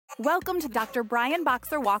Welcome to Dr. Brian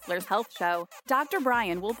Boxer-Wackler's Health Show. Dr.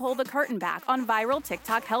 Brian will pull the curtain back on viral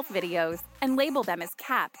TikTok health videos and label them as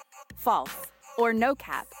cap, false, or no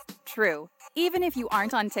cap, true. Even if you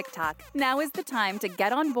aren't on TikTok, now is the time to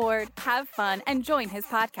get on board, have fun, and join his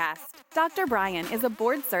podcast. Dr. Brian is a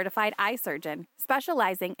board-certified eye surgeon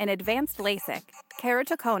specializing in advanced LASIK,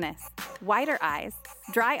 keratoconus, whiter eyes,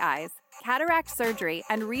 dry eyes, cataract surgery,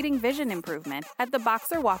 and reading vision improvement at the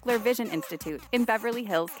Boxer-Wackler Vision Institute in Beverly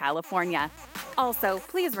Hills, California. Also,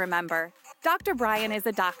 please remember, Dr. Brian is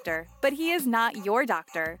a doctor, but he is not your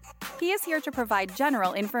doctor. He is here to provide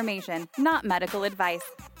general information, not medical advice,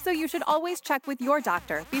 so you should always check with your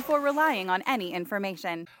doctor before relying on any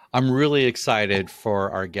information. I'm really excited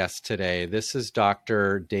for our guest today. This is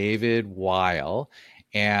Dr. David Weill.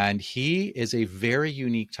 And he is a very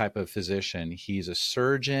unique type of physician. He's a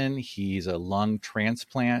surgeon. He's a lung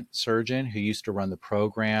transplant surgeon who used to run the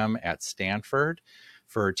program at Stanford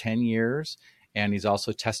for 10 years. And he's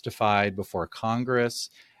also testified before Congress.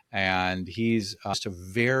 And he's just a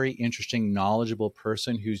very interesting, knowledgeable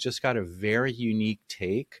person who's just got a very unique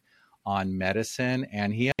take on medicine.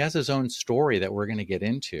 And he has his own story that we're going to get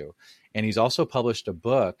into. And he's also published a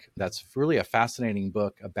book that's really a fascinating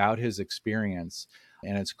book about his experience.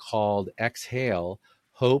 And it's called Exhale,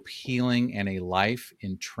 Hope, Healing, and a Life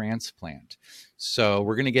in Transplant. So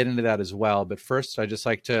we're going to get into that as well. But first, I'd just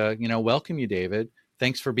like to, welcome you, David.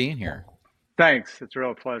 Thanks for being here. Thanks. It's a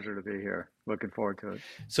real pleasure to be here. Looking forward to it.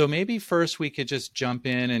 So maybe first we could just jump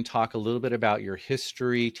in and talk a little bit about your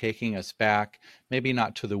history, taking us back, maybe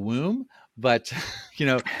not to the womb, but,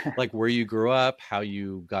 like where you grew up, how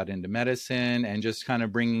you got into medicine, and just kind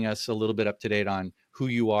of bringing us a little bit up to date on who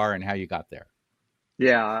you are and how you got there.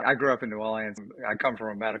 Yeah, I grew up in New Orleans. I come from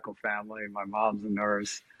a medical family. My mom's a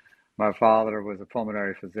nurse. My father was a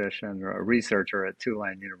pulmonary physician, a researcher at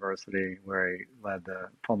Tulane University, where he led the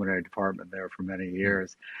pulmonary department there for many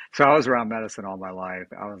years. So I was around medicine all my life.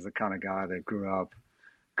 I was the kind of guy that grew up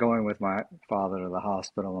going with my father to the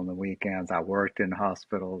hospital on the weekends. I worked in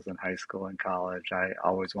hospitals in high school and college. I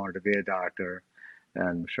always wanted to be a doctor.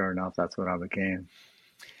 And sure enough, that's what I became.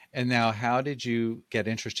 And now, how did you get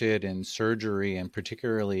interested in surgery and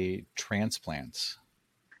particularly transplants?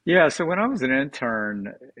 Yeah, so when I was an intern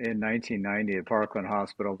in 1990 at Parkland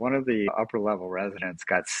Hospital, one of the upper-level residents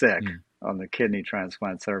got sick on the kidney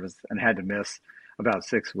transplant service and had to miss about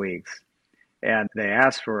 6 weeks. And they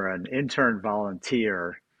asked for an intern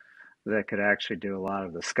volunteer that could actually do a lot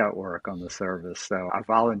of the scut work on the service. So I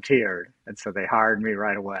volunteered, and so they hired me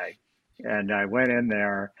right away. And I went in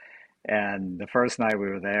there. And the first night we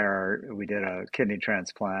were there, we did a kidney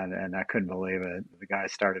transplant, and I couldn't believe it. The guy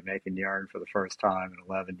started making urine for the first time in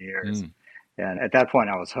 11 years. And at that point,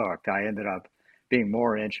 I was hooked. I ended up being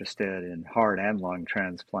more interested in heart and lung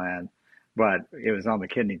transplant, but it was on the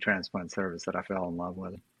kidney transplant service that I fell in love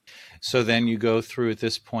with it. So then you go through, at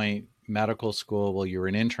this point, medical school. Well, you're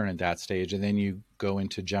an intern at that stage, and then you go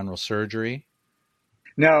into general surgery.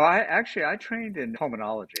 No, I trained in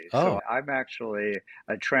pulmonology. So I'm actually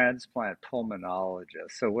a transplant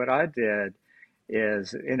pulmonologist. So what I did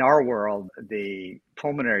is, in our world, the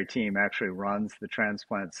pulmonary team actually runs the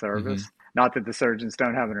transplant service. Not that the surgeons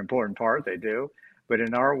don't have an important part, they do. But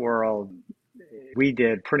in our world, we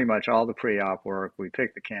did pretty much all the pre-op work. We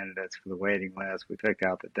picked the candidates for the waiting list. We picked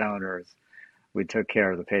out the donors. We took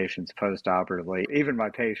care of the patients post-operatively. Even my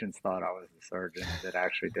patients thought I was the surgeon that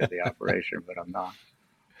actually did the operation, but I'm not.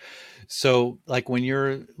 So like when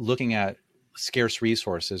you're looking at scarce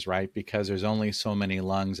resources, right, because there's only so many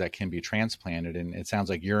lungs that can be transplanted, and it sounds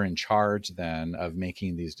like you're in charge then of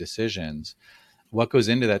making these decisions. What goes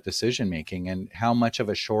into that decision making, and how much of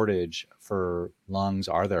a shortage for lungs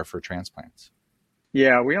are there for transplants?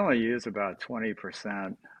 Yeah, we only use about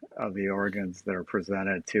 20% of the organs that are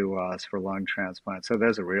presented to us for lung transplant. So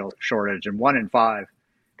there's a real shortage, and 1 in 5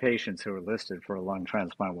 patients who are listed for a lung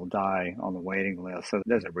transplant will die on the waiting list. So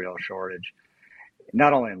there's a real shortage,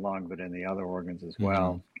 not only in lung, but in the other organs as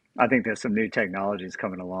well. I think there's some new technologies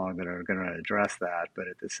coming along that are going to address that. But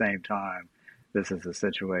at the same time, this is a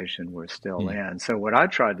situation we're still in. So what I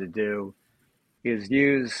tried to do is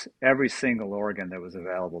use every single organ that was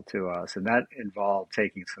available to us. And that involved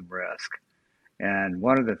taking some risk. And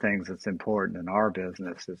one of the things that's important in our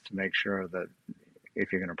business is to make sure that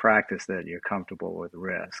if you're going to practice that, you're comfortable with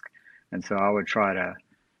risk. And so I would try to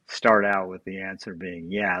start out with the answer being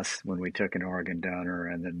yes when we took an organ donor,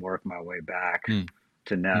 and then work my way back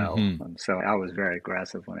to no. So I was very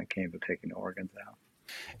aggressive when it came to picking organs out.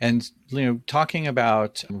 And, talking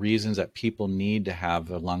about reasons that people need to have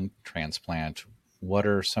a lung transplant, what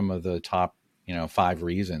are some of the top, 5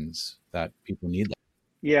 reasons that people need that?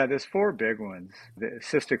 Yeah, there's four big ones: the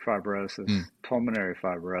cystic fibrosis, Mm. pulmonary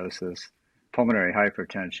fibrosis, pulmonary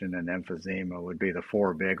hypertension, and emphysema would be the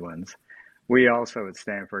four big ones. We also at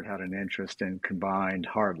Stanford had an interest in combined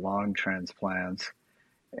heart-lung transplants,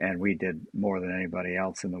 and we did more than anybody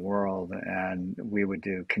else in the world. And we would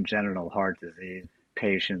do congenital heart disease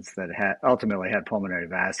patients that had ultimately had pulmonary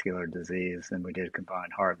vascular disease, and we did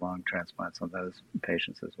combined heart-lung transplants on those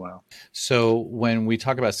patients as well. So when we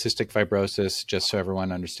talk about cystic fibrosis, just so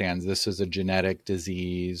everyone understands, this is a genetic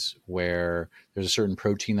disease where there's a certain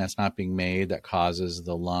protein that's not being made that causes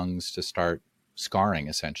the lungs to start scarring,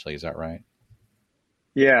 essentially. Is that right?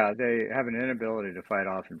 Yeah, they have an inability to fight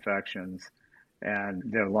off infections, and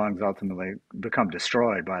their lungs ultimately become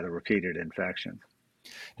destroyed by the repeated infections.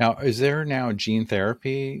 Now, is there now gene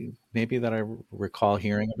therapy, maybe that I recall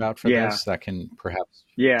hearing about for Yeah, this that can perhaps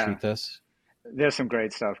yeah, treat this? there's some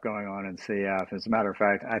great stuff going on in CF. As a matter of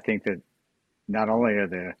fact, I think that not only are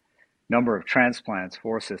the number of transplants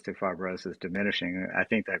for cystic fibrosis diminishing, I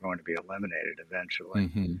think they're going to be eliminated eventually.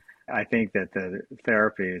 Hmm. I think that the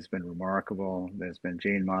therapy has been remarkable. There's been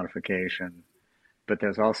gene modification, but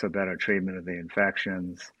there's also better treatment of the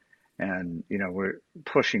infections. And, we're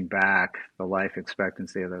pushing back the life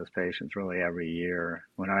expectancy of those patients really every year.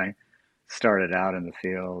 When I started out in the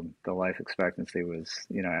field, the life expectancy was,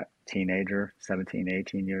 teenager, 17,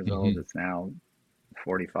 18 years old. Hmm. It's now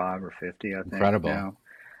 45 or 50, I think Incredible. now.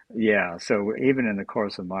 Yeah. So even in the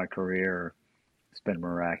course of my career, it's been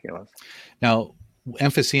miraculous. Now,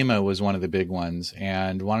 emphysema was one of the big ones.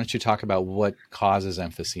 And why don't you talk about what causes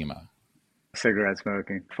emphysema? Cigarette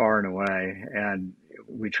smoking, far and away. And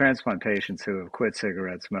we transplant patients who have quit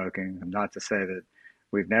cigarette smoking. Not to say that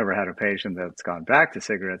we've never had a patient that's gone back to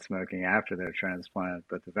cigarette smoking after their transplant,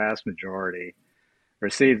 but the vast majority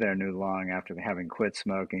receive their new lung after having quit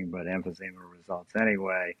smoking, but emphysema results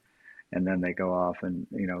anyway. And then they go off and,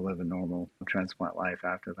 live a normal transplant life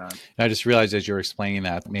after that. I just realized as you were explaining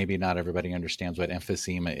that maybe not everybody understands what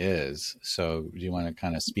emphysema is. So do you want to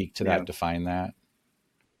kind of speak to Yeah. that, define that,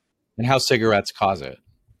 and how cigarettes cause it?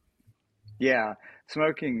 Yeah,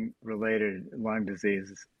 smoking related lung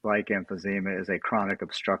disease like emphysema is a chronic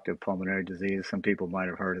obstructive pulmonary disease. Some people might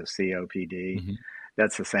have heard of COPD. Hmm.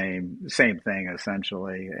 That's the same thing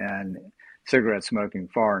essentially. And cigarette smoking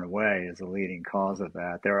far and away is the leading cause of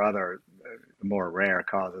that. There are other more rare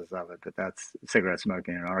causes of it, but that's cigarette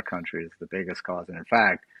smoking in our country is the biggest cause. And in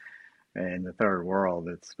fact, in the third world,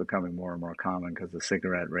 it's becoming more and more common because the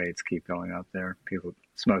cigarette rates keep going up there. People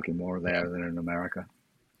smoking more Yeah. there than in America.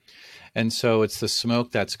 And so it's the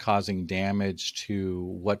smoke that's causing damage to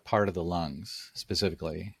what part of the lungs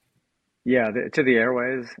specifically? Yeah, to the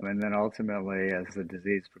airways, and then ultimately, as the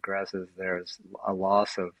disease progresses, there's a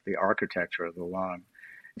loss of the architecture of the lung,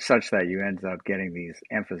 such that you end up getting these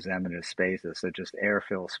emphysematous spaces, so just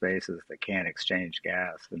air-filled spaces that can't exchange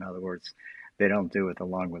gas. In other words, they don't do what the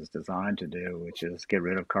lung was designed to do, which is get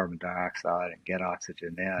rid of carbon dioxide and get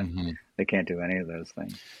oxygen in. Hmm. They can't do any of those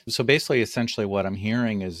things. So basically, essentially, what I'm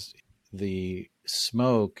hearing is the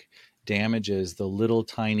smoke damages the little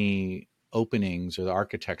tiny openings or the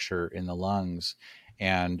architecture in the lungs.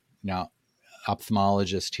 And now,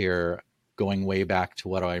 ophthalmologist here, going way back to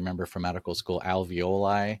what I remember from medical school,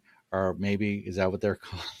 alveoli, or maybe is that what they're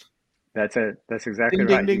called? That's it. That's exactly Ding,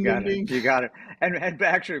 ding, right. You ding, ding, got it. ding. You got it. And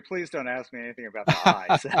actually, please don't ask me anything about the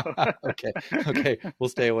eye. So, Okay. Okay. We'll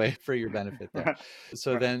stay away for your benefit there. right,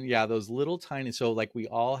 So right. then, yeah, those little tiny, so like we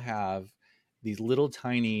all have these little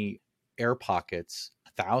tiny air pockets,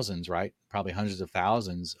 thousands, right? Probably hundreds of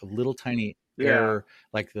thousands of little tiny Yeah, air,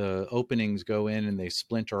 like the openings go in and they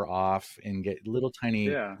splinter off and get little tiny,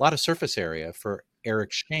 yeah. a lot of surface area for air Yeah,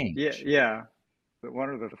 exchange. yeah. But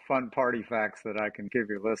one of the fun party facts that I can give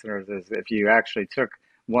your listeners is if you actually took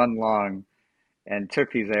one lung and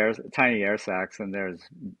took these tiny air sacs, and there's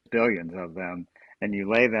billions of them, and you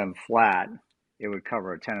lay them flat, it would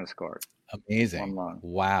cover a tennis court, one Amazing. lung.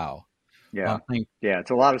 Wow. Well, Yeah. Yeah,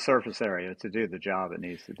 it's a lot of surface area to do the job it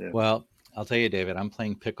needs to do. well, I'll tell you, David, I'm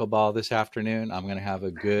playing pickleball this afternoon. I'm going to have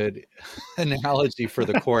a good analogy for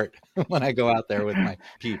the court when I go out there with my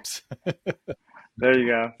peeps. There you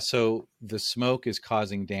go. So the smoke is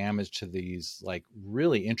causing damage to these like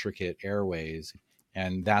really intricate airways.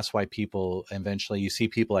 And that's why people eventually, you see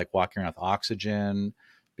people like walking around with oxygen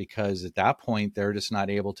because at that point they're just not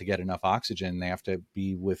able to get enough oxygen. They have to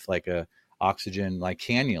be with like a oxygen like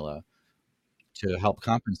cannula to help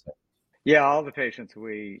compensate. Yeah, all the patients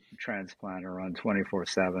we transplant are on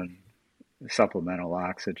 24/7 supplemental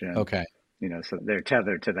oxygen, Okay. so they're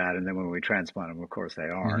tethered to that. And then when we transplant them, of course, they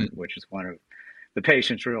Hmm. aren't, which is one of the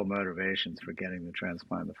patient's real motivations for getting the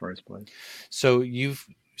transplant in the first place. So you've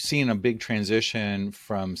seen a big transition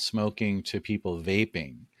from smoking to people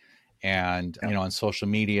vaping. And, Yeah. on social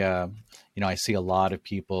media, I see a lot of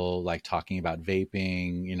people like talking about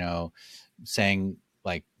vaping, saying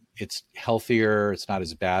like it's healthier, it's not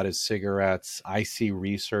as bad as cigarettes. I see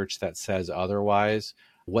research that says otherwise.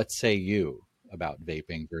 What say you about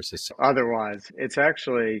vaping versus? Otherwise, it's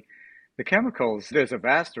actually the chemicals. There's a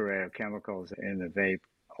vast array of chemicals in the vape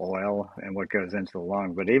oil and what goes into the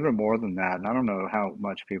lung. But even more than that, and I don't know how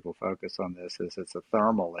much people focus on this, is it's a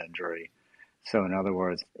thermal injury. So in other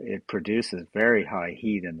words, it produces very high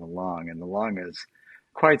heat in the lung, and the lung is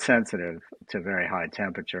quite sensitive to very high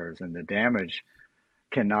temperatures. And the damage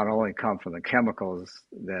can not only come from the chemicals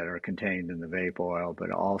that are contained in the vape oil,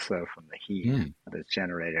 but also from the heat that's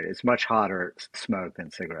generated. It's much hotter smoke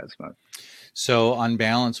than cigarette smoke. So on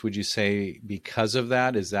balance, would you say because of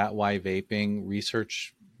that, is that why vaping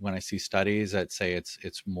research, when I see studies that say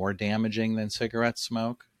it's more damaging than cigarette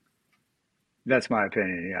smoke? That's my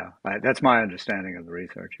opinion, yeah. That's my understanding of the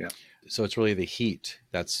research, yeah. So it's really the heat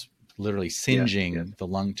that's literally singeing the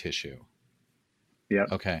lung tissue. Yeah.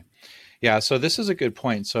 Okay. Yeah. So this is a good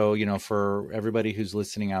point. So, for everybody who's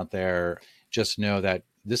listening out there, just know that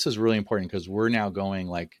this is really important because we're now going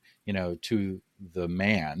to the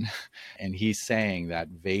man, and he's saying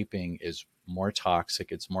that vaping is more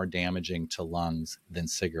toxic, it's more damaging to lungs than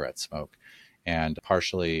cigarette smoke, and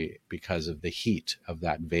partially because of the heat of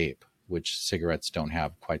that vape, which cigarettes don't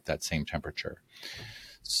have quite that same temperature.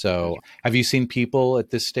 So have you seen people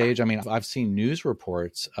at this stage? I mean, I've seen news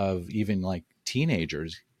reports of even like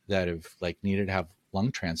teenagers that have like needed to have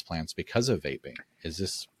lung transplants because of vaping. Is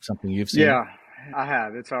this something you've seen? Yeah, I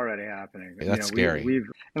have. It's already happening. That's scary. We've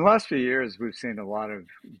in the last few years, we've seen a lot of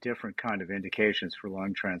different kind of indications for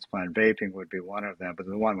lung transplant. Vaping would be one of them, but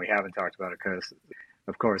the one we haven't talked about,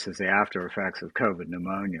 of course, is the after effects of COVID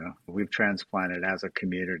pneumonia. We've transplanted as a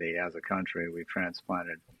community, as a country, we've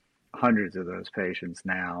transplanted hundreds of those patients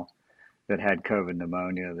now that had COVID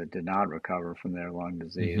pneumonia that did not recover from their lung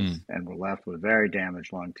disease and were left with very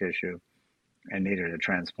damaged lung tissue and needed a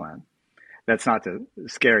transplant. That's not to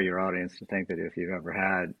scare your audience to think that if you've ever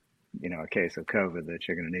had, a case of COVID that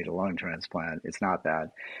you're going to need a lung transplant. It's not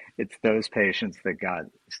that. It's those patients that got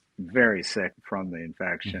very sick from the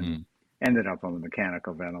infection, ended up on the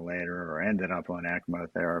mechanical ventilator or ended up on ECMO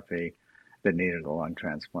therapy that needed a lung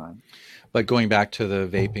transplant. But going back to the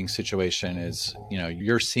vaping situation is,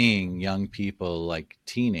 you're seeing young people like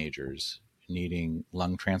teenagers needing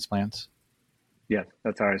lung transplants. Yes,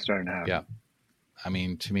 that's already starting to happen. Yeah. I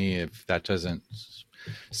mean, to me, if that doesn't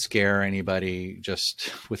scare anybody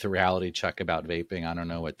just with a reality check about vaping, I don't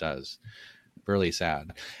know what does. Really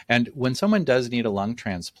sad. And when someone does need a lung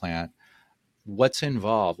transplant, what's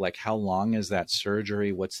involved? Like, how long is that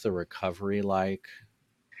surgery? What's the recovery like?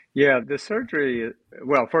 Yeah, the surgery,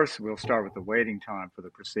 well, first we'll start with the waiting time for the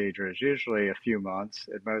procedure. It's usually a few months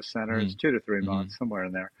at most centers, 2 to 3 months, somewhere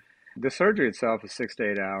in there. The surgery itself is 6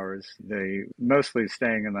 to 8 hours. They mostly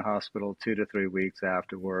staying in the hospital 2 to 3 weeks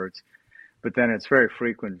afterwards. But then it's very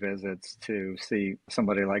frequent visits to see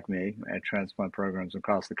somebody like me at transplant programs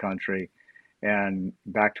across the country and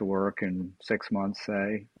back to work in 6 months,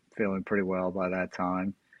 say, feeling pretty well by that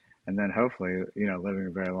time. And then hopefully, living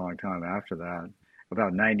a very long time after that.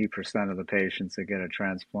 About 90% of the patients that get a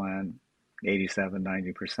transplant, 87,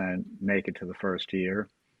 90% make it to the first year.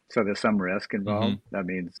 So there's some risk involved. That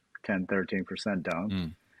means 10, 13%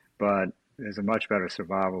 don't. But there's a much better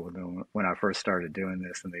survival than when I first started doing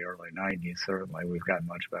this in the early 90s. Certainly, we've gotten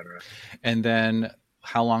much better. And then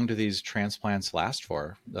how long do these transplants last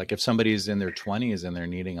for? Like if somebody's in their 20s and they're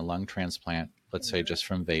needing a lung transplant, let's say just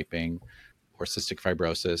from vaping or cystic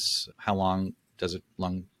fibrosis, how long does a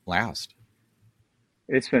lung last?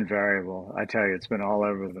 It's been variable. I tell you, it's been all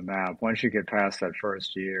over the map. Once you get past that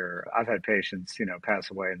first year, I've had patients,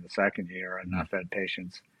 pass away in the second year, and I've had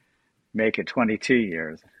patients make it 22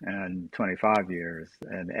 years and 25 years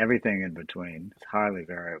and everything in between. It's highly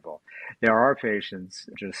variable. There are patients,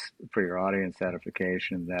 just for your audience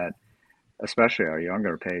edification, that especially our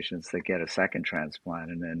younger patients that get a second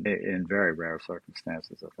transplant and then in very rare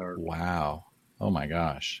circumstances, a third. Wow. Oh my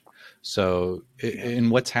gosh. So,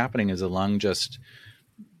 and what's happening is the lung just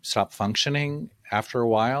stop functioning after a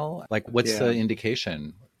while? Like what's the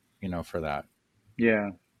indication, for that? Yeah.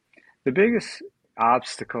 The biggest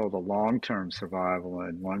obstacle to long-term survival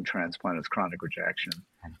in lung transplant is chronic rejection.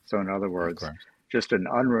 So in other words, just an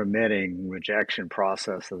unremitting rejection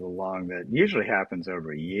process of the lung that usually happens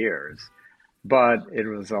over years, but it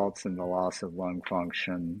results in the loss of lung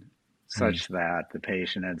function, such that the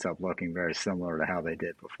patient ends up looking very similar to how they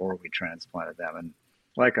did before we transplanted them. And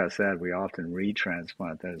like I said, we often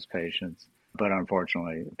retransplant those patients, but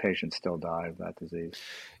unfortunately, patients still die of that disease.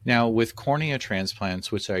 Now, with cornea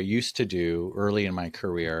transplants, which I used to do early in my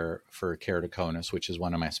career for keratoconus, which is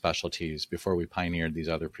one of my specialties before we pioneered these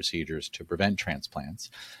other procedures to prevent transplants,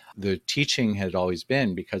 the teaching had always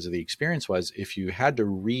been, because of the experience, was if you had to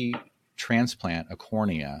retransplant a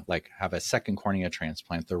cornea, like have a second cornea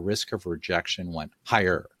transplant, the risk of rejection went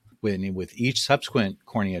higher. With each subsequent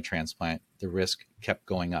cornea transplant, the risk kept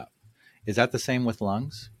going up. Is that the same with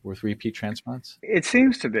lungs, with repeat transplants? It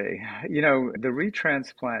seems to be. The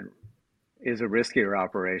retransplant is a riskier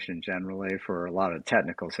operation generally for a lot of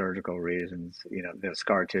technical surgical reasons. There's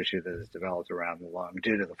scar tissue that is developed around the lung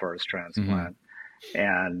due to the first transplant,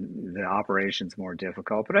 and the operation's more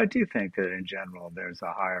difficult. But I do think that in general, there's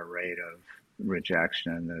a higher rate of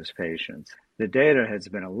rejection in those patients. The data has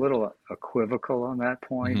been a little equivocal on that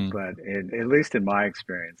point, but at least in my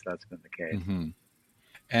experience, that's been the case.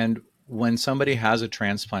 And when somebody has a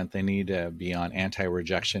transplant, they need to be on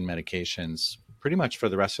anti-rejection medications pretty much for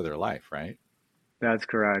the rest of their life, right? That's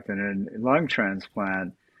correct. And in lung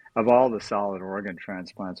transplant, of all the solid organ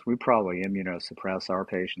transplants, we probably immunosuppress our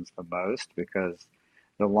patients the most because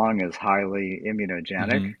the lung is highly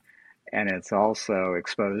immunogenic and it's also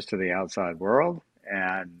exposed to the outside world.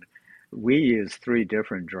 And we use 3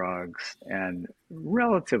 different drugs and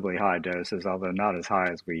relatively high doses, although not as high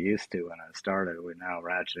as we used to when I started. We're now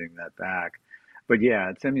ratcheting that back. But yeah,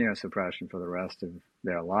 it's immunosuppression for the rest of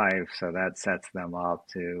their life. So that sets them up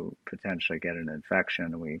to potentially get an infection.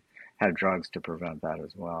 And we have drugs to prevent that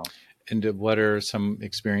as well. And what are some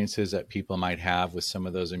experiences that people might have with some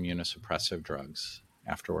of those immunosuppressive drugs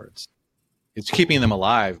afterwards? It's keeping them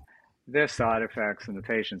alive. There's side effects, and the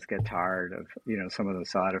patients get tired of, some of the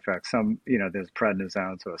side effects. There's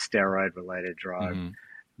prednisone, so a steroid-related drug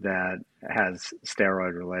that has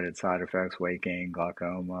steroid-related side effects, weight gain,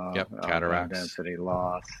 glaucoma, cataracts, density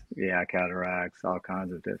loss, cataracts, all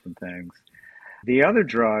kinds of different things. The other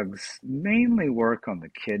drugs mainly work on the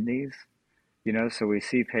kidneys, so we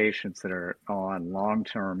see patients that are on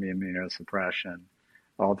long-term immunosuppression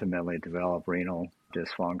ultimately develop renal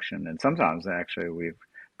dysfunction, and sometimes actually we've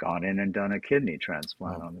gone in and done a kidney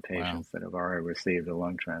transplant on the patients that have already received a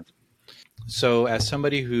lung transplant. So as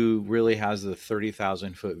somebody who really has the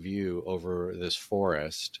 30,000-foot view over this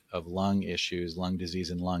forest of lung issues, lung disease,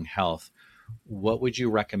 and lung health, what would you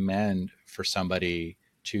recommend for somebody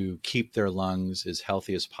to keep their lungs as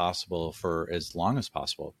healthy as possible for as long as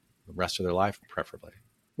possible, the rest of their life preferably?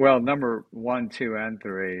 Well, number 1, 2, and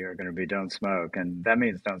 3 are going to be don't smoke, and that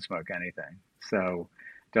means don't smoke anything. So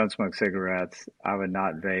don't smoke cigarettes. I would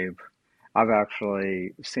not vape. I've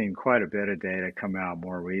actually seen quite a bit of data come out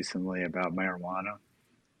more recently about marijuana.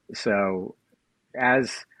 So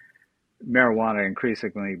as marijuana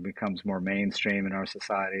increasingly becomes more mainstream in our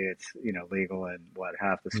society, it's legal in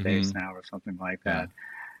half the states now or something like that.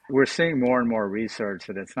 We're seeing more and more research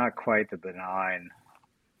that it's not quite the benign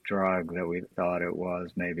drug that we thought it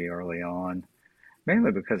was maybe early on,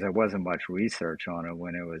 mainly because there wasn't much research on it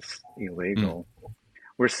when it was illegal.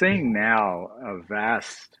 We're seeing now a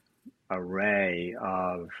vast array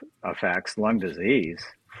of effects, lung disease,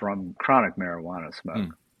 from chronic marijuana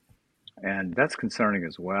smoke. And that's concerning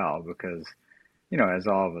as well because, as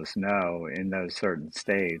all of us know, in those certain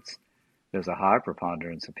states, there's a high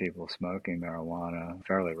preponderance of people smoking marijuana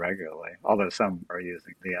fairly regularly, although some are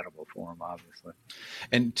using the edible form, obviously.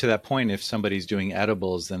 And to that point, if somebody's doing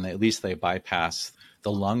edibles, then at least they bypass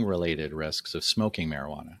the lung-related risks of smoking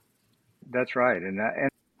marijuana. That's right. And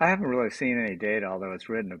I haven't really seen any data, although it's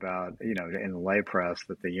written about, in the lay press,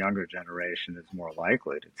 that the younger generation is more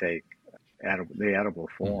likely to take the edible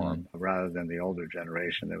form rather than the older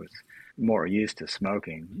generation that was more used to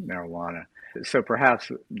smoking marijuana. So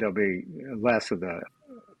perhaps there'll be less of the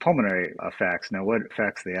pulmonary effects. Now, what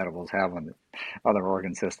effects the edibles have on the other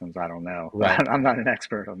organ systems, I don't know. Right. I'm not an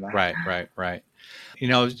expert on that. Right.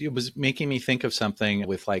 It was making me think of something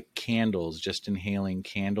with like candles, just inhaling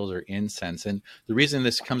candles or incense. And the reason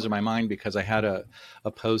this comes to my mind because I had a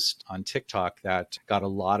post on TikTok that got a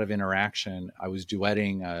lot of interaction. I was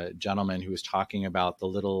duetting a gentleman who was talking about the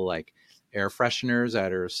little like air fresheners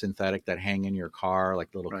that are synthetic that hang in your car,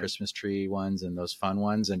 like the little Christmas tree ones and those fun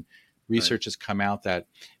ones. And research has come out that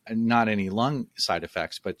not any lung side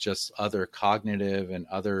effects, but just other cognitive and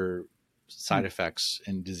other side effects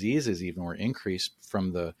and diseases even were increased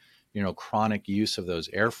from the, chronic use of those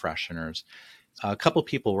air fresheners. A couple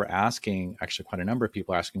people were asking, actually quite a number of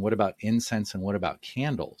people asking, what about incense and what about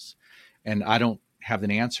candles? And I don't have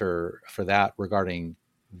an answer for that regarding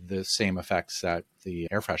the same effects that the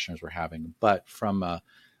air fresheners were having. But from a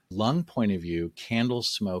lung point of view, candle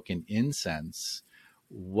smoke and incense,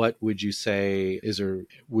 what would you say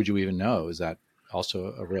would you even know? Is that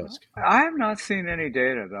also a risk? I have not seen any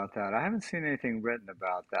data about that. I haven't seen anything written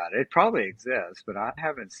about that. It probably exists, but I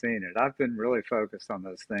haven't seen it. I've been really focused on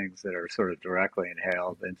those things that are sort of directly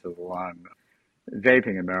inhaled into the lung.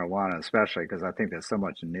 Vaping and marijuana, especially, because I think there's so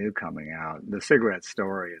much new coming out. The cigarette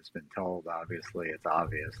story has been told, obviously, it's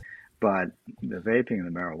obvious. But the vaping and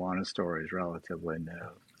the marijuana story is relatively new.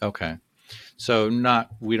 Okay. So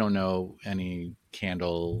we don't know any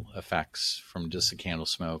candle effects from just the candle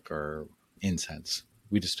smoke or incense.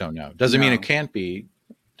 We just don't know. Doesn't mean it can't be,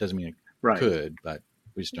 doesn't mean it could, but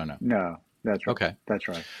we just don't know. No, that's right. Okay. That's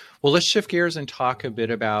right. Well, let's shift gears and talk a bit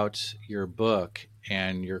about your book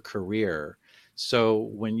and your career. So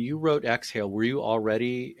when you wrote Exhale, were you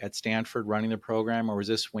already at Stanford running the program, or was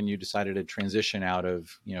this when you decided to transition out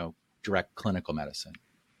of, direct clinical medicine?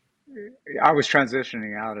 I was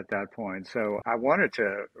transitioning out at that point. So I wanted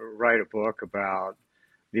to write a book about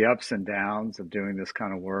the ups and downs of doing this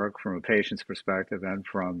kind of work from a patient's perspective and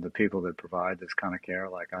from the people that provide this kind of care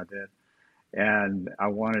like I did. And I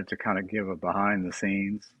wanted to kind of give a behind the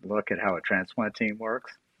scenes look at how a transplant team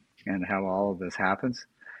works and how all of this happens.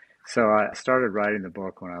 So I started writing the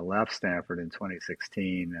book when I left Stanford in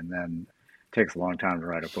 2016, and then it takes a long time to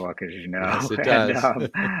write a book, as you know. Yes, it does.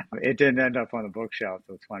 And it didn't end up on the bookshelf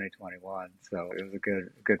until 2021. So it was a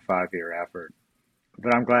good 5-year effort.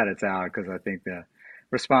 But I'm glad it's out because I think the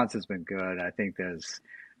response has been good. I think there's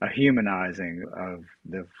a humanizing of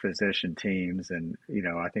the physician teams. And,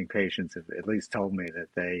 I think patients have at least told me that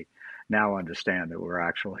they now understand that we're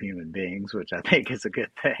actual human beings, which I think is a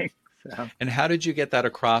good thing. So. And how did you get that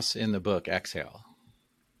across in the book, Exhale?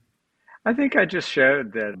 I think I just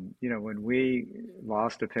showed that, when we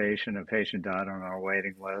lost a patient died on our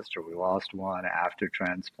waiting list, or we lost one after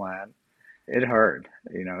transplant, it hurt.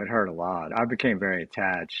 It hurt a lot. I became very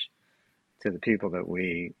attached to the people that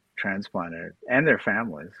we transplanted and their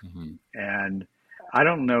families. Mm-hmm. And I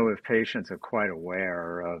don't know if patients are quite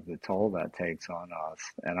aware of the toll that takes on us.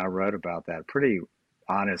 And I wrote about that pretty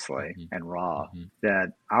honestly and raw,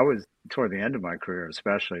 that I was, toward the end of my career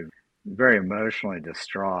especially, very emotionally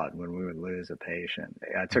distraught when we would lose a patient.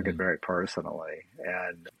 I took it very personally.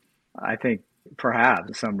 And I think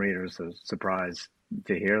perhaps some readers are surprised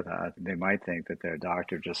to hear that. They might think that their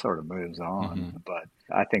doctor just sort of moves on, but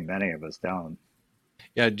I think many of us don't.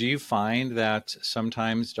 Yeah. Do you find that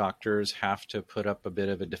sometimes doctors have to put up a bit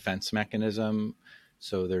of a defense mechanism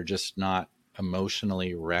so they're just not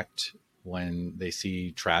emotionally wrecked when they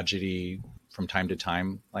see tragedy from time to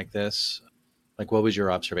time like this? Like, what was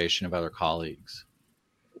your observation of other colleagues?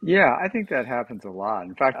 Yeah, I think that happens a lot.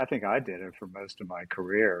 In fact, I think I did it for most of my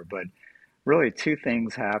career, but really two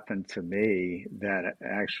things happened to me that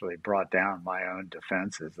actually brought down my own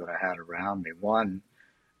defenses that I had around me. One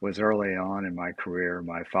was early on in my career,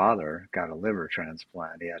 my father got a liver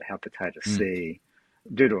transplant. He had hepatitis C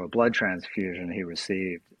due to a blood transfusion he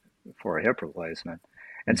received for a hip replacement.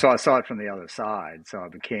 And so I saw it from the other side. So I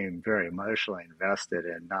became very emotionally invested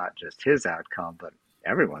in not just his outcome, but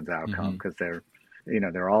everyone's outcome, because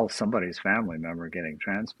they're all somebody's family member getting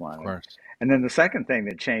transplanted. Of course. And then the second thing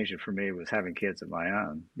that changed it for me was having kids of my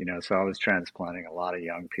own. So I was transplanting a lot of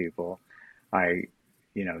young people. I,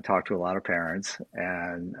 talked to a lot of parents,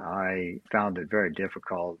 and I found it very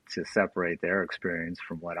difficult to separate their experience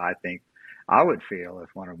from what I think I would feel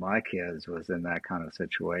if one of my kids was in that kind of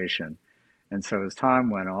situation. And so as time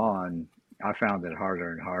went on, I found it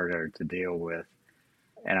harder and harder to deal with.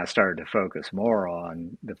 And I started to focus more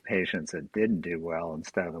on the patients that didn't do well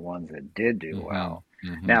instead of the ones that did do well.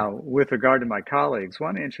 Now, with regard to my colleagues,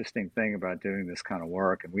 one interesting thing about doing this kind of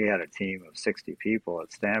work, and we had a team of 60 people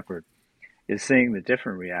at Stanford, is seeing the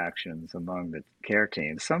different reactions among the care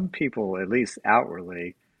team. Some people, at least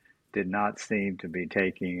outwardly, did not seem to be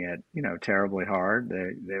taking it, terribly hard.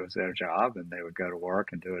 It was their job, and they would go to work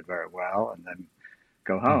and do it very well, and then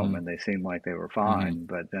go home, and they seemed like they were fine.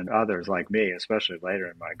 But then others like me, especially later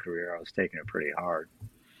in my career, I was taking it pretty hard.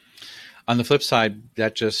 On the flip side,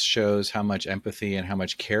 that just shows how much empathy and how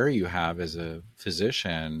much care you have as a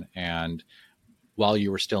physician. And while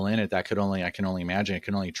you were still in it, I can only imagine it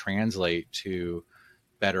can only translate to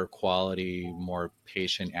better quality, more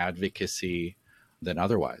patient advocacy than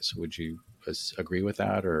otherwise. Would you agree with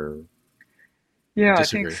that, or Yeah,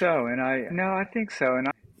 disagree? I think so. I think so. And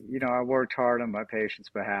I worked hard on my patients'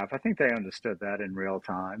 behalf. I think they understood that in real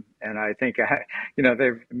time. And I think,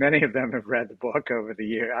 many of them have read the book over the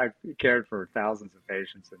year. I've cared for thousands of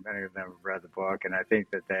patients, and many of them have read the book. And I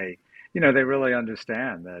think that they really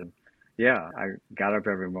understand that, Yeah, I got up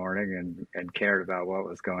every morning and cared about what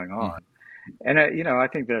was going Mm, on. And, I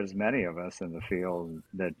think there's many of us in the field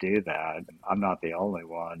that do that. I'm not the only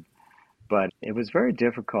one, but it was very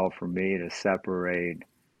difficult for me to separate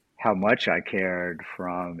how much I cared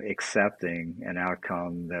from accepting an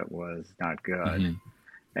outcome that was not good. hmm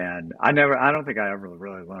And I don't think I ever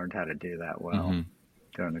really learned how to do that well hmm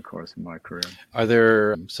during the course of my career. Are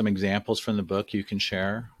there some examples from the book you can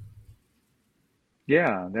share?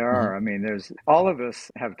 Yeah, there Hmm are. I mean, there's all of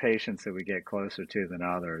us have patients that we get closer to than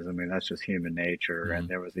others. I mean, that's just human nature. hmm And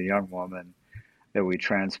there was a young woman that we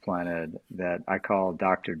transplanted that I call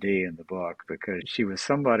Dr. D in the book because she was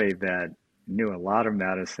somebody that knew a lot of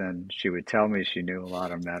medicine. She would tell me she knew a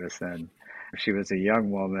lot of medicine. She was a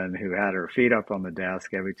young woman who had her feet up on the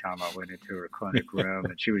desk every time I went into her clinic room,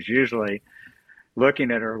 and she was usually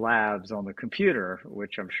looking at her labs on the computer,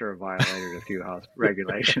 which I'm sure violated a few house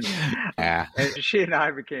regulations. Yeah. And she and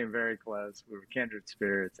I became very close. We were kindred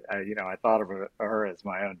spirits. I thought of her as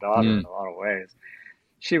my own daughter in Mm. a lot of ways.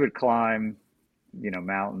 She would climb,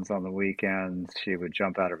 mountains on the weekends. She would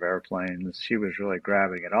jump out of airplanes. She was really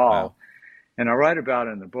grabbing it Wow. all. And I write about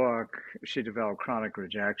in the book, she developed chronic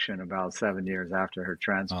rejection about 7 years after her Oh.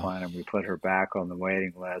 transplant, and we put her back on the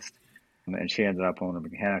waiting list. And she ended up on a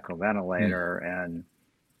mechanical Mm. ventilator. And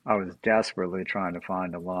I was desperately trying to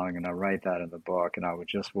find a lung, and I write that in the book, and I would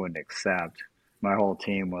just wouldn't accept. My whole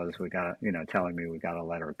team was, we got to, telling me we got to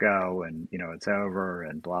let her go, and it's over,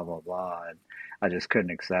 and blah blah blah. And I just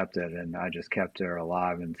couldn't accept it, and I just kept her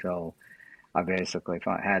alive until I basically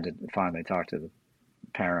had to finally talk to the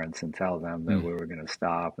parents and tell them that Mm. we were going to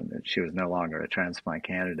stop and that she was no longer a transplant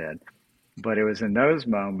candidate. But it was in those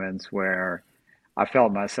moments where I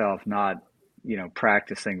felt myself not,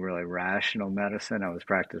 practicing really rational medicine. I was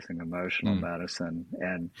practicing emotional Mm. medicine.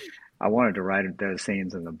 And I wanted to write those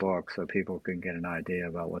scenes in the book so people can get an idea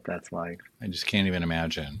about what that's like. I just can't even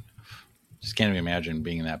imagine. Just can't even imagine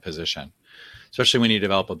being in that position, especially when you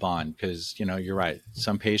develop a bond. Because you're right.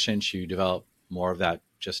 Some patients you develop more of that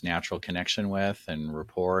just natural connection with and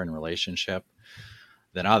rapport and relationship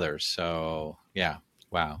than others. So yeah,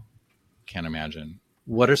 wow, can't imagine.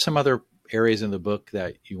 What are some other areas in the book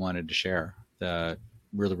that you wanted to share that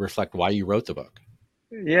really reflect why you wrote the book?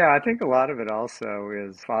 Yeah, I think a lot of it also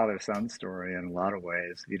is father-son story in a lot of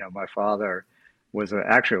ways. My father was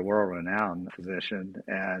actually a world-renowned physician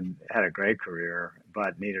and had a great career,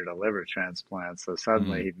 but needed a liver transplant. So Mm.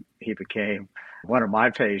 suddenly he became one of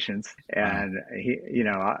my patients, Wow. and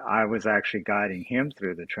I was actually guiding him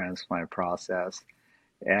through the transplant process.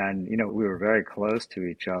 And we were very close to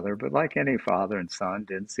each other, but like any father and son,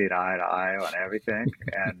 didn't see eye to eye on everything.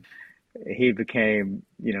 And he became,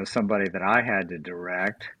 somebody that I had to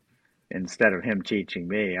direct. Instead of him teaching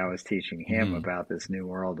me, I was teaching him Mm-hmm. about this new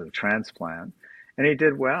world of transplant. And he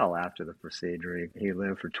did well after the procedure. He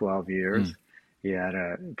lived for 12 years. Mm. He had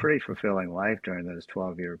a pretty fulfilling life during those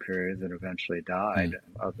 12-year periods and eventually died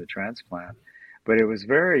Mm. of the transplant. But it was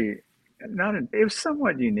very, not, it was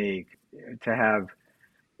somewhat unique to have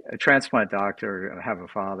a transplant doctor have a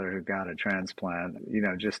father who got a transplant.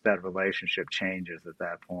 Just that relationship changes at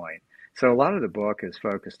that point. So a lot of the book is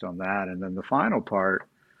focused on that. And then the final part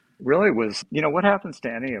really was, what happens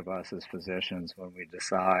to any of us as physicians when we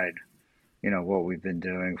decide, what we've been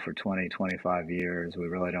doing for 20, 25 years, we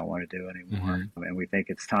really don't want to do anymore. Mm-hmm. And we think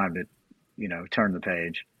it's time to, turn the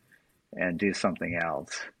page and do something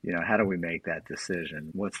else. How do we make that decision?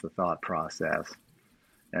 What's the thought process?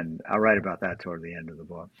 And I write about that toward the end of the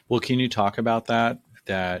book. Well, can you talk about that?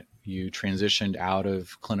 That you transitioned out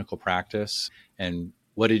of clinical practice, and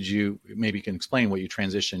what did you maybe you can explain what you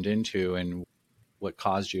transitioned into and what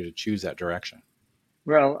caused you to choose that direction?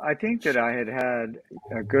 Well, I think that I had had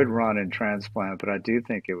a good run in transplant, but I do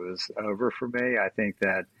think it was over for me. I think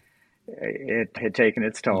that it had taken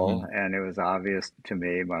its Mm-hmm. toll, and it was obvious to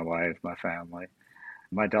me, my wife, my family.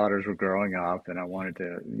 My daughters were growing up, and I wanted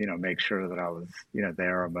to, make sure that I was,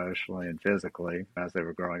 there emotionally and physically as they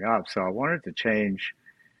were growing up. So I wanted to change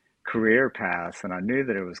career paths, and I knew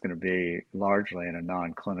that it was going to be largely in a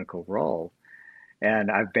non-clinical role.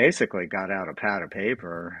 And I basically got out a pad of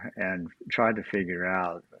paper and tried to figure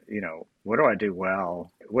out, what do I do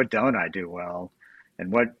well? What don't I do well?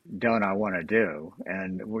 And what don't I want to do?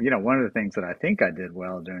 And, one of the things that I think I did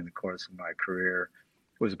well during the course of my career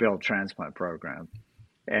was build transplant programs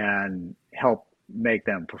and help make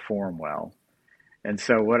them perform well. And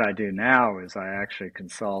so what I do now is I actually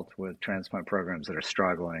consult with transplant programs that are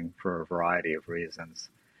struggling for a variety of reasons,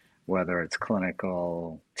 whether it's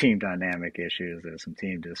clinical, team dynamic issues. There's some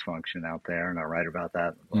team dysfunction out there, and I write about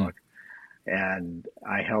that in the Mm. book. And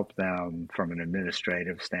I help them from an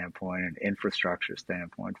administrative standpoint, an infrastructure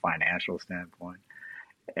standpoint, financial standpoint.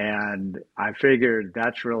 And I figured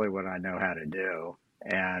that's really what I know how to do.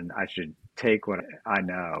 And I should take what I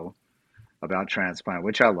know about transplant,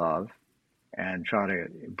 which I love, and try to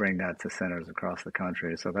bring that to centers across the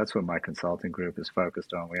country. So that's what my consulting group is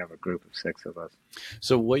focused on. We have a group of 6 of us.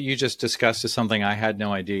 So what you just discussed is something I had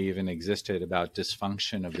no idea even existed about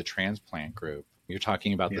dysfunction of the transplant group. You're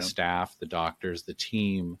talking about the staff, the doctors, the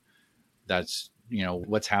team. That's,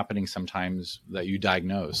 what's happening sometimes that you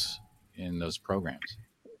diagnose in those programs.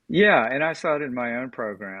 Yeah, and I saw it in my own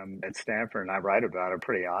program at Stanford, and I write about it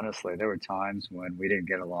pretty honestly. There were times when we didn't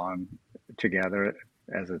get along together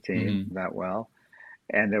as a team that well.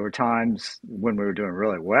 And there were times when we were doing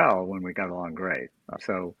really well when we got along great.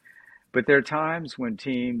 So, but there are times when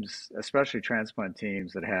teams, especially transplant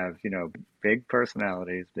teams that have, big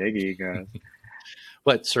personalities, big egos.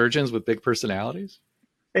 What, surgeons with big personalities?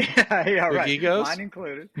 Yeah, big right. egos? Mine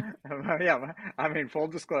included. Yeah, I mean, full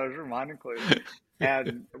disclosure, mine included.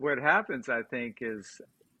 And what happens, I think, is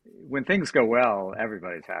when things go well,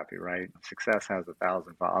 everybody's happy, right? Success has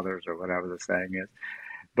 1,000 fathers, or whatever the saying is.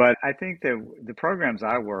 But I think that the programs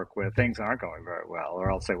I work with, things aren't going very well, or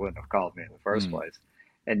else they wouldn't have called me in the first place.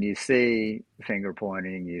 And you see finger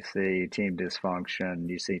pointing, you see team dysfunction,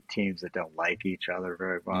 you see teams that don't like each other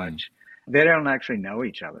very much. They don't actually know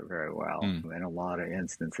each other very well in a lot of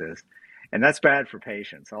instances. And that's bad for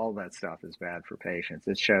patients. All that stuff is bad for patients.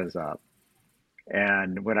 It shows up.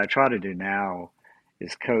 And what I try to do now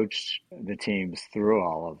is coach the teams through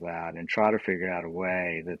all of that and try to figure out a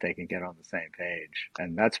way that they can get on the same page.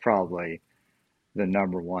 And that's probably the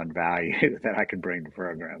number one value that I can bring to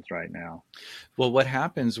programs right now. Well, what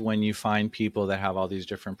happens when you find people that have all these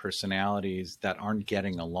different personalities that aren't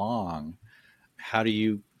getting along? How do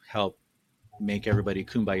you help make everybody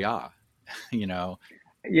kumbaya,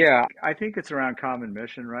 Yeah, I think it's around common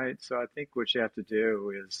mission, right? So I think what you have to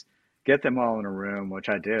do is get them all in a room, which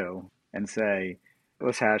I do, and say,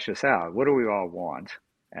 let's hash this out. What do we all want?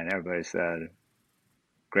 And everybody said,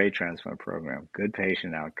 great transplant program, good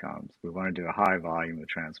patient outcomes. We want to do a high volume of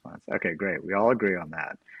transplants. Okay, great. We all agree on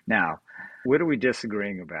that. Now, what are we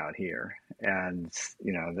disagreeing about here? And,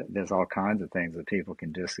 there's all kinds of things that people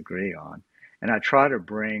can disagree on. And I try to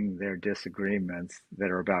bring their disagreements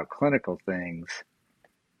that are about clinical things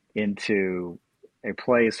into a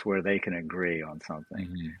place where they can agree on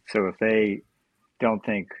something. So if they don't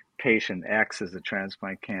think patient X is a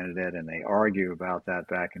transplant candidate and they argue about that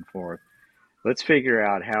back and forth, let's figure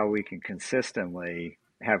out how we can consistently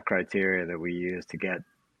have criteria that we use to get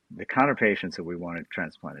the kind of patients that we want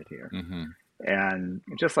transplanted here. And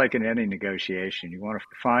just like in any negotiation, you want to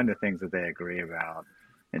find the things that they agree about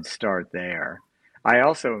and start there. I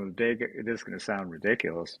also am this is going to sound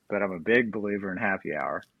ridiculous, but I'm a big believer in happy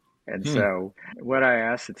hour. And so what I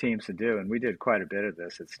asked the teams to do, and we did quite a bit of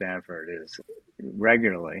this at Stanford, is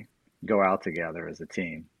regularly go out together as a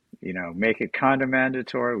team. Make it kind of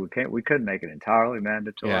mandatory. We couldn't make it entirely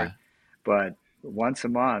mandatory, but once a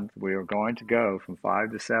month we were going to go from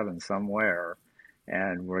 5 to 7 somewhere,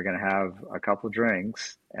 and we're going to have a couple of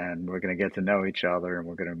drinks, and we're going to get to know each other, and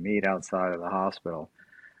we're going to meet outside of the hospital.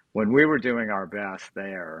 When we were doing our best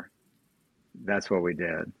there, that's what we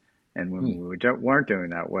did. And when we weren't doing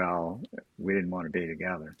that well, we didn't want to be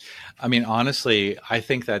together. I mean, honestly, I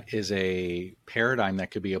think that is a paradigm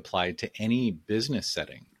that could be applied to any business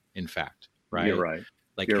setting, in fact, right? You're right.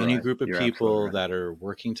 Like You're any right. group of You're people right. that are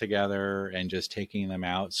working together and just taking them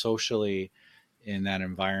out socially in that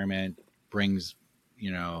environment brings,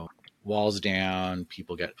 walls down,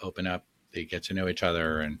 people open up, they get to know each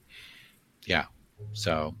other. And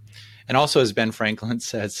so, and also as Ben Franklin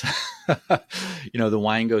says, the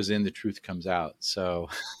wine goes in, the truth comes out. So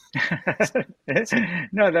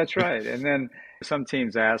no, that's right. And then some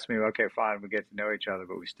teams ask me, okay, fine, we get to know each other,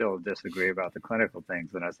 but we still disagree about the clinical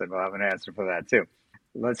things. And I said, well, I have an answer for that too.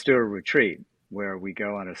 Let's do a retreat where we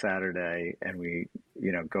go on a Saturday and we,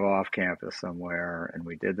 go off campus somewhere. And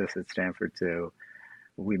we did this at Stanford too.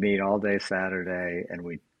 We meet all day Saturday and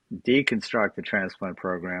we deconstruct the transplant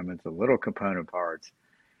program into little component parts.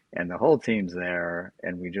 And the whole team's there,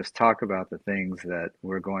 and we just talk about the things that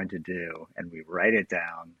we're going to do, and we write it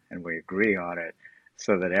down, and we agree on it,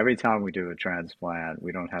 so that every time we do a transplant,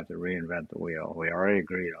 we don't have to reinvent the wheel. We already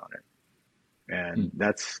agreed on it. And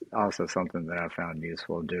that's also something that I found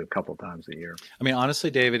useful to do a couple times a year. I mean,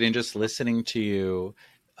 honestly, David, in just listening to you,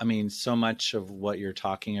 I mean, so much of what you're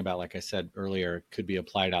talking about, like I said earlier, could be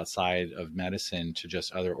applied outside of medicine to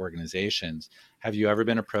just other organizations. Have you ever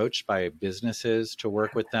been approached by businesses to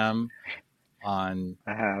work with them on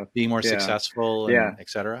being more successful, and et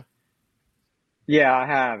cetera? Yeah, I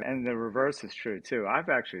have. And the reverse is true too. I've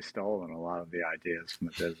actually stolen a lot of the ideas from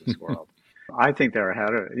the business world. I think they're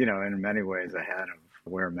ahead of, in many ways ahead of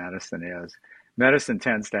where medicine is. Medicine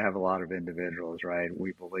tends to have a lot of individuals, right?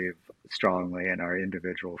 We believe strongly in our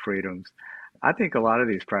individual freedoms. I think a lot of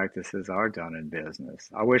these practices are done in business.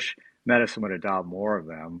 I wish medicine would adopt more of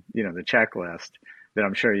them, the checklist that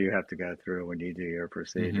I'm sure you have to go through when you do your Hmm.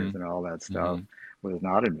 procedures and all that stuff Hmm. was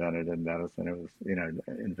not invented in medicine. It was,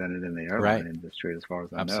 invented in the airline Right. industry, as far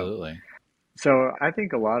as I know. Absolutely. So I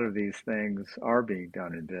think a lot of these things are being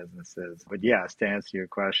done in businesses. But yes, to answer your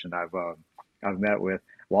question, I've met with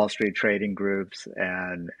Wall Street trading groups,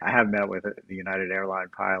 and I have met with the United Airline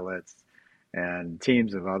pilots and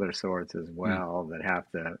teams of other sorts as Hmm. well that have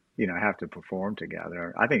to perform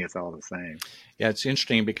together. I think it's all the same. Yeah, it's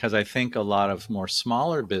interesting because I think a lot of more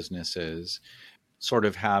smaller businesses sort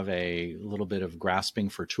of have a little bit of grasping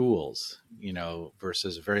for tools,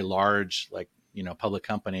 versus a very large, like, public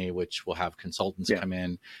company, which will have consultants Yeah. come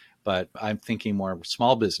in. But I'm thinking more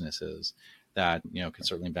small businesses that, could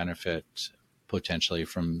certainly benefit potentially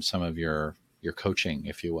from some of your coaching,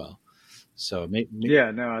 if you will. So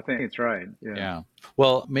Yeah, no, I think it's right. Yeah. yeah.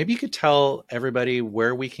 Well, maybe you could tell everybody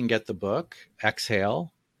where we can get the book,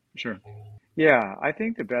 Exhale. Sure. Yeah, I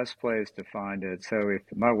think the best place to find it. So if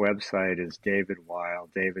my website is David Weil,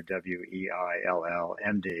 David WEILL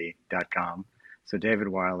MD.com. So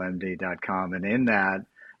davidweillmd.com. And in that,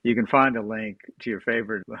 you can find a link to your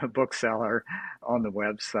favorite bookseller on the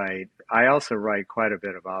website. I also write quite a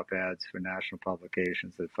bit of op-eds for national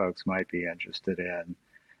publications that folks might be interested in.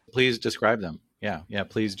 Please describe them. Yeah. Yeah.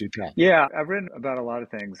 Please do tell. Yeah, I've written about a lot of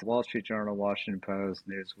things: Wall Street Journal, Washington Post,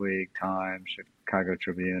 Newsweek, Times, Chicago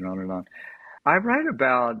Tribune, on and on. I write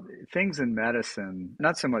about things in medicine,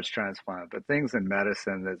 not so much transplant, but things in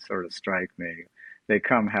medicine that sort of strike me. They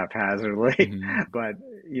come haphazardly, Hmm. but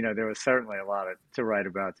there was certainly a lot to write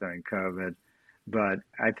about during COVID. But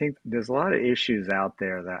I think there's a lot of issues out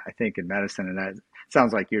there that I think in medicine, and that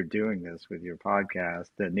sounds like you're doing this with your podcast,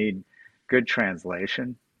 that need good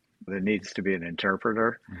translation. There needs to be an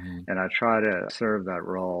interpreter, Hmm. and I try to serve that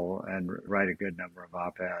role and write a good number of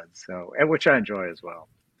op-eds. So, and which I enjoy as well.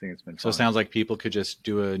 I think it's been So it fun. sounds like people could just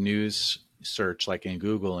do a news search like in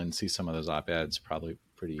Google and see some of those op-eds probably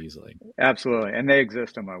pretty easily. Absolutely. And they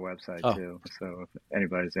exist on my website Oh, too. So if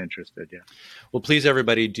anybody's interested, yeah. well, please,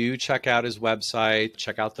 everybody, do check out his website,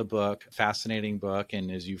 check out the book, fascinating book.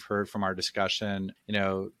 And as you've heard from our discussion,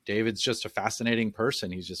 David's just a fascinating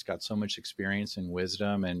person. He's just got so much experience and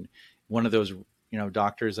wisdom, and one of those,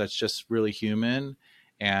 doctors that's just really human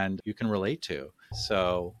and you can relate to.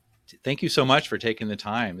 So thank you so much for taking the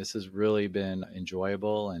time. This has really been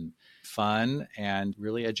enjoyable and fun and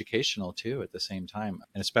really educational too at the same time,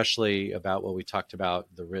 and especially about what we talked about,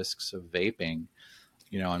 the risks of vaping.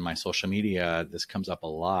 On my social media, this comes up a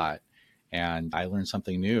lot. And I learned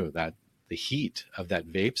something new, that the heat of that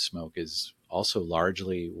vape smoke is also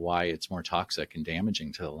largely why it's more toxic and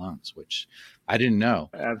damaging to the lungs, which I didn't know.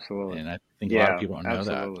 Absolutely. And I think a lot of Yeah, people don't know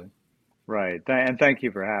that. absolutely. Right. And thank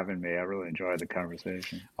you for having me. I really enjoyed the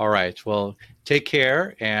conversation. All right. Well, take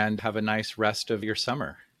care and have a nice rest of your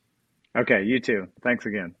summer. Okay, you too. Thanks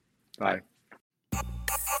again. Bye. Bye.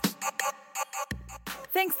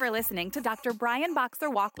 Thanks for listening to Dr. Brian Boxer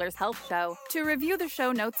Walkler's Health Show. To review the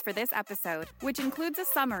show notes for this episode, which includes a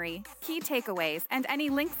summary, key takeaways, and any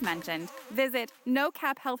links mentioned, visit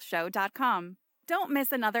nocaphealthshow.com. Don't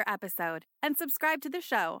miss another episode, and subscribe to the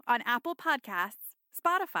show on Apple Podcasts,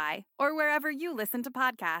 Spotify, or wherever you listen to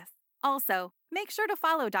podcasts. Also, make sure to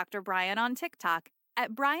follow Dr. Brian on TikTok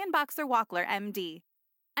at Brian Boxer Walkler MD.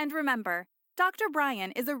 And remember, Dr.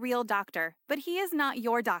 Brian is a real doctor, but he is not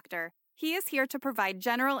your doctor. He is here to provide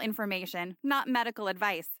general information, not medical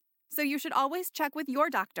advice. So you should always check with your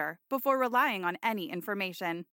doctor before relying on any information.